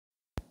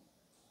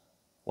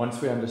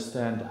once we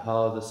understand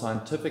how the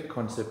scientific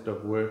concept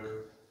of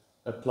work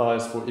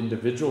applies for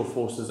individual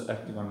forces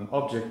acting on an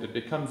object, it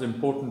becomes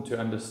important to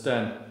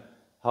understand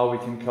how we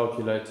can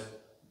calculate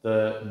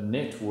the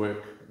net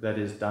work that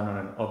is done on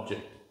an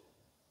object.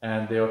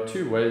 And there are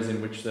two ways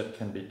in which that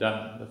can be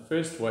done. The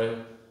first way,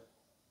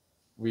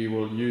 we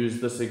will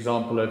use this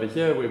example over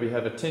here where we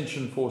have a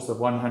tension force of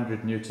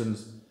 100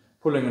 newtons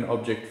pulling an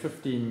object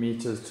 15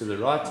 meters to the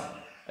right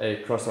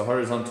across a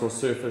horizontal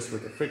surface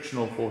with a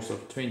frictional force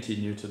of 20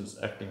 newtons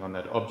acting on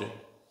that object.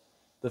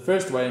 The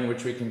first way in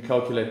which we can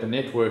calculate the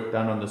net work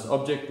done on this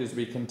object is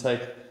we can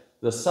take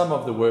the sum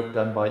of the work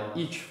done by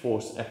each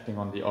force acting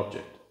on the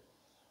object.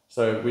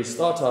 So we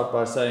start out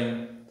by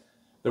saying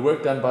the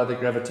work done by the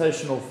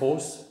gravitational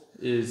force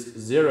is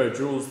 0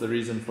 joules. The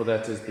reason for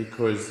that is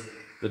because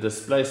the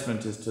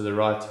displacement is to the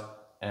right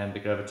and the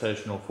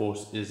gravitational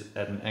force is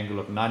at an angle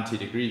of 90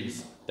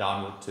 degrees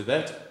downward to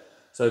that.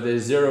 So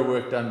there's 0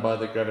 work done by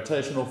the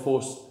gravitational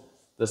force.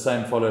 The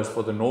same follows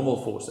for the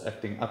normal force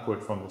acting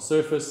upward from the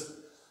surface.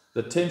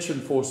 The tension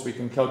force, we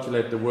can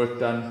calculate the work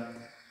done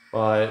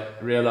by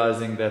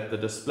realizing that the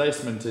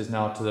displacement is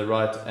now to the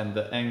right and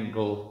the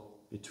angle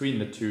between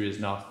the two is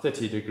now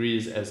 30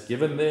 degrees as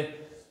given there.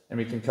 And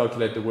we can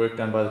calculate the work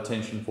done by the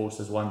tension force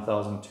as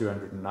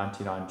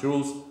 1,299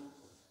 joules.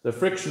 The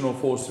frictional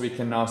force we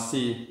can now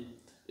see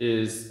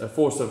is a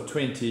force of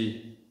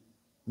 20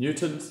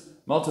 newtons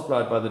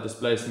multiplied by the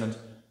displacement.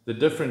 The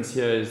difference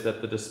here is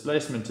that the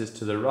displacement is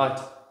to the right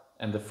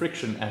and the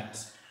friction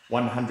acts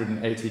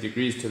 180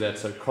 degrees to that,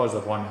 so cos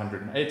of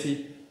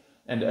 180.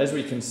 And as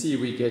we can see,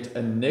 we get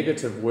a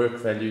negative work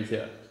value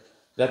here.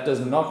 That does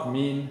not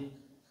mean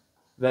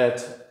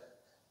that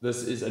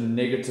this is a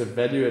negative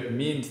value. It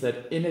means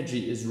that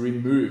energy is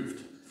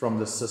removed from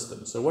the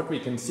system. So what we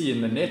can see in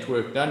the net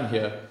work done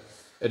here,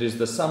 it is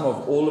the sum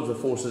of all of the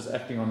forces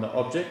acting on the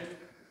object,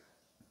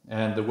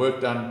 and the work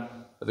done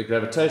by the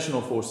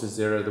gravitational force is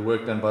 0, the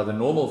work done by the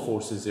normal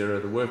force is 0,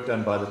 the work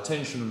done by the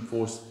tension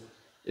force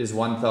is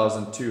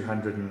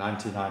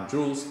 1,299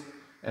 joules,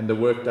 and the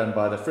work done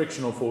by the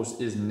frictional force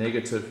is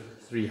negative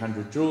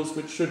 300 joules,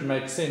 which should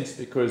make sense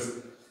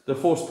because the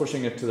force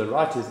pushing it to the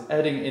right is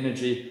adding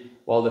energy,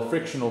 while the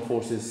frictional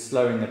force is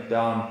slowing it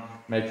down,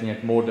 making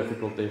it more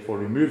difficult, therefore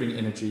removing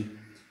energy.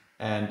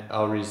 And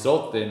our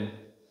result then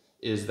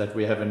is that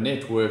we have a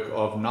net work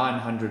of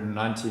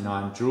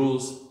 999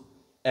 joules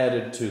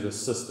added to the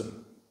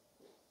system.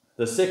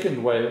 The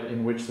second way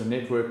in which the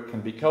net work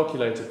can be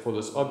calculated for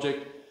this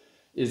object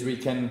is we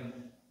can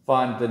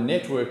find the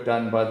net work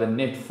done by the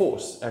net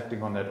force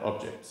acting on that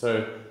object.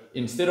 So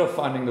instead of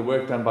finding the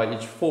work done by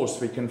each force,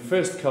 we can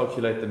first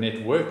calculate the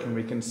net work, and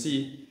we can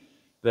see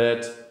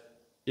that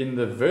in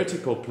the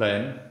vertical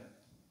plane,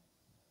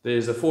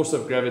 there's a force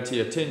of gravity,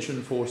 a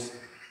tension force,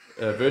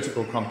 a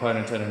vertical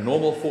component, and a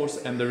normal force,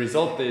 and the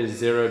result there is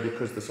 0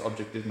 because this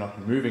object is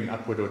not moving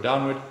upward or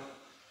downward.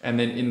 And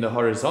then in the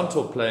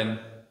horizontal plane,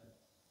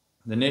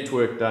 the net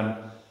work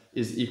done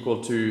is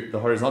equal to the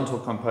horizontal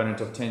component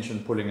of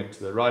tension pulling it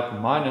to the right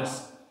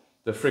minus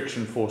the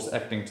friction force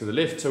acting to the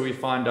left. So we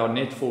find our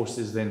net force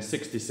is then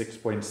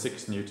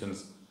 66.6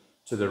 newtons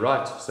to the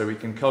right. So we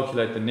can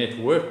calculate the net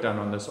work done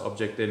on this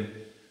object then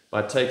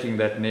by taking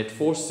that net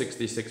force,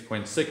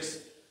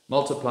 66.6,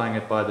 multiplying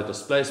it by the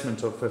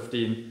displacement of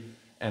 15,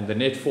 and the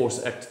net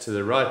force acts to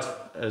the right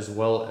as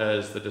well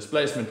as the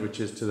displacement, which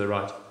is to the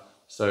right.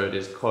 So it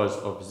is cos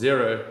of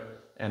 0,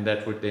 and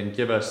that would then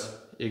give us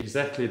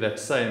exactly that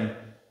same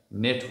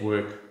net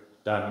work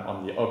done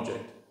on the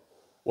object.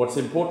 What's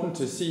important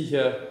to see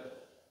here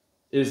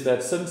is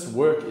that since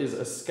work is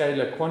a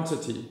scalar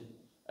quantity,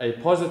 a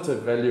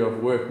positive value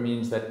of work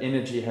means that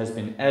energy has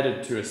been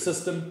added to a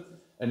system.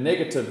 A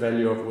negative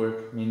value of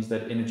work means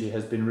that energy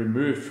has been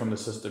removed from the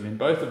system. In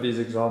both of these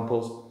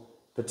examples,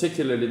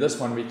 particularly this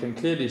one, we can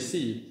clearly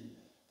see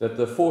that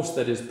the force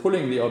that is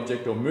pulling the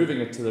object or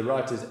moving it to the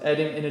right is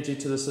adding energy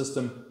to the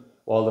system,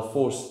 while the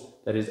force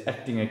that is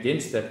acting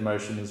against that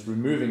motion is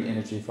removing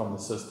energy from the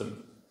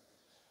system.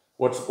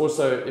 What's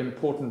also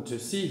important to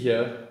see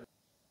here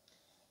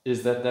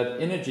is that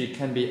that energy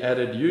can be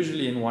added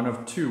usually in one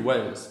of two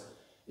ways.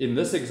 In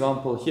this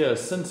example here,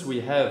 since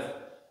we have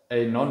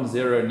a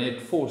non-zero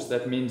net force,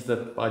 that means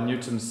that by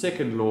Newton's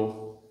second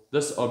law,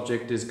 this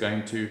object is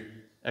going to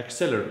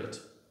accelerate.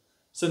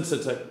 Since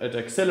it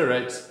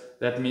accelerates,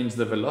 that means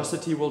the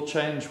velocity will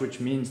change,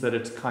 which means that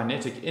its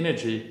kinetic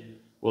energy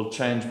will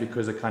change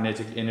because a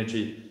kinetic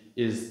energy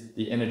is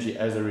the energy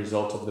as a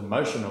result of the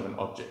motion of an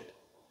object.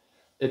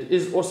 It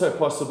is also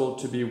possible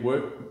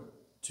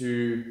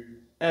to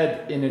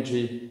add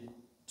energy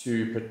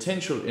to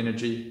potential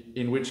energy,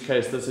 in which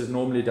case this is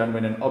normally done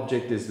when an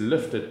object is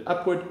lifted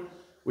upward.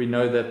 We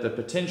know that the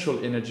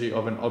potential energy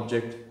of an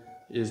object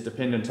is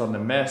dependent on the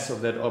mass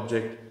of that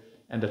object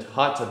and at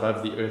height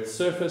above the Earth's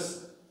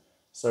surface.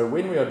 So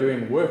when we are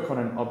doing work on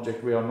an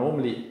object, we are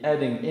normally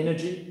adding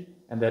energy,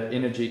 and that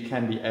energy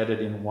can be added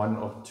in one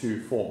of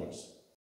two forms.